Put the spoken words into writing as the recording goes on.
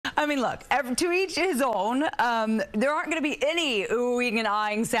I mean, look, to each his own. There aren't going to be any oohing and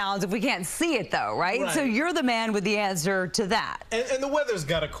eyeing sounds if we can't see it, though, right? So you're the man with the answer to that. And the weather's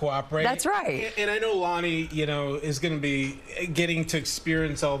got to cooperate. That's right. And I know Lonnie, is going to be getting to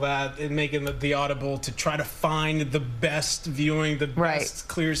experience all that and making the audible to try to find the best viewing, the best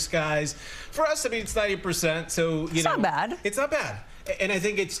clear skies. For us, I mean, it's 90%, so it's not bad. It's not bad. And I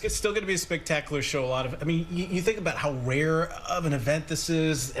think it's still going to be a spectacular show. I mean, you think about how rare of an event this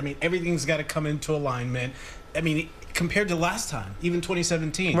is. I mean, everything's got to come into alignment. I mean, compared to last time, even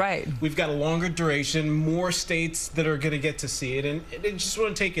 2017. Right. We've got a longer duration, more states that are going to get to see it. And I just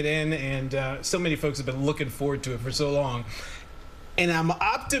want to take it in. And so many folks have been looking forward to it for so long. And I'm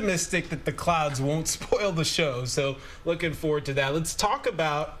optimistic that the clouds won't spoil the show, so looking forward to that. Let's talk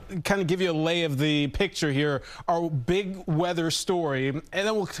about, kind of give you a lay of the picture here, our big weather story, and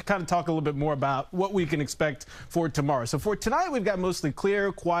then we'll kind of talk a little bit more about what we can expect for tomorrow. So for tonight, we've got mostly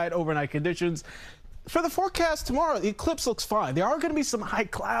clear, quiet overnight conditions. For the forecast tomorrow, the eclipse looks fine. There are going to be some high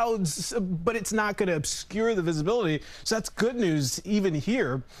clouds, but it's not going to obscure the visibility. So that's good news even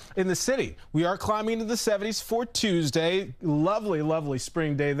here in the city. We are climbing into the 70s for Tuesday. Lovely, lovely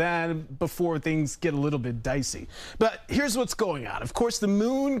spring day then before things get a little bit dicey. But here's what's going on. Of course, the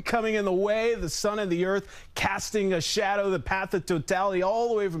moon coming in the way, the sun and the earth casting a shadow, the path of totality all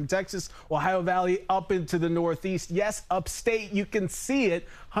the way from Texas, Ohio Valley up into the northeast. Yes, upstate, you can see it.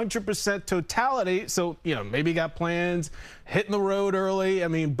 100% totality. So, maybe you got plans, hitting the road early. I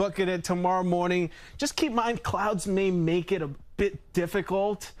mean, booking it tomorrow morning. Just keep in mind, clouds may make it a bit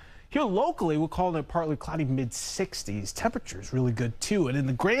difficult. Here locally, we'll call it partly cloudy mid-60s. Temperature is really good, too. And in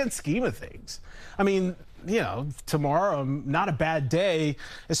the grand scheme of things, I mean, tomorrow, not a bad day,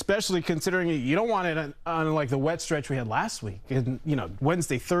 especially considering you don't want it on like the wet stretch we had last week. And,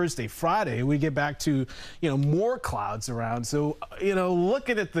 Wednesday, Thursday, Friday, we get back to, more clouds around. So,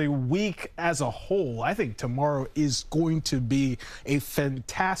 looking at the week as a whole, I think tomorrow is going to be a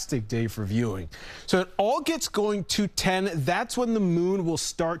fantastic day for viewing. So it all gets going to 10. That's when the moon will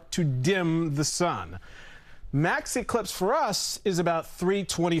start to dim the sun. Max eclipse for us is about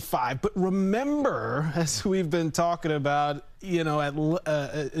 3:25, but remember, as we've been talking about, in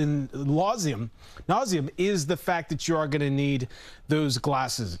nauseum, is the fact that you are going to need those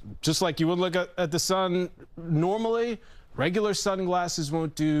glasses. Just like you would look at the sun normally, regular sunglasses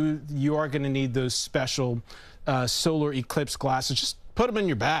won't do. You are going to need those special solar eclipse glasses. Just put them in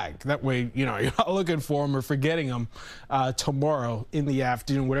your bag. That way, you're not looking for them or forgetting them tomorrow in the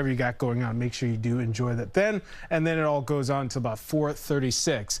afternoon. Whatever you got going on, make sure you do enjoy that then. And then it all goes on to about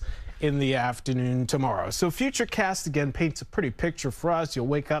 4:36 in the afternoon tomorrow. So Futurecast, again, paints a pretty picture for us. You'll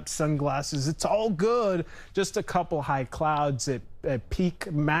wake up, sunglasses. It's all good. Just a couple high clouds at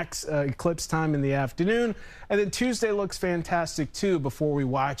peak max eclipse time in the afternoon. And then Tuesday looks fantastic, too, before we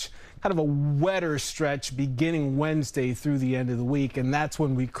watch kind of a wetter stretch beginning Wednesday through the end of the week. And that's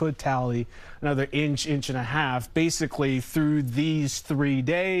when we could tally another inch and a half, basically through these 3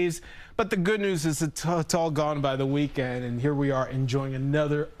 days. But the good news is it's all gone by the weekend. And here we are enjoying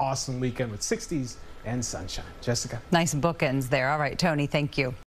another awesome weekend with 60s and sunshine. Jessica. Nice bookends there. All right, Tony, thank you.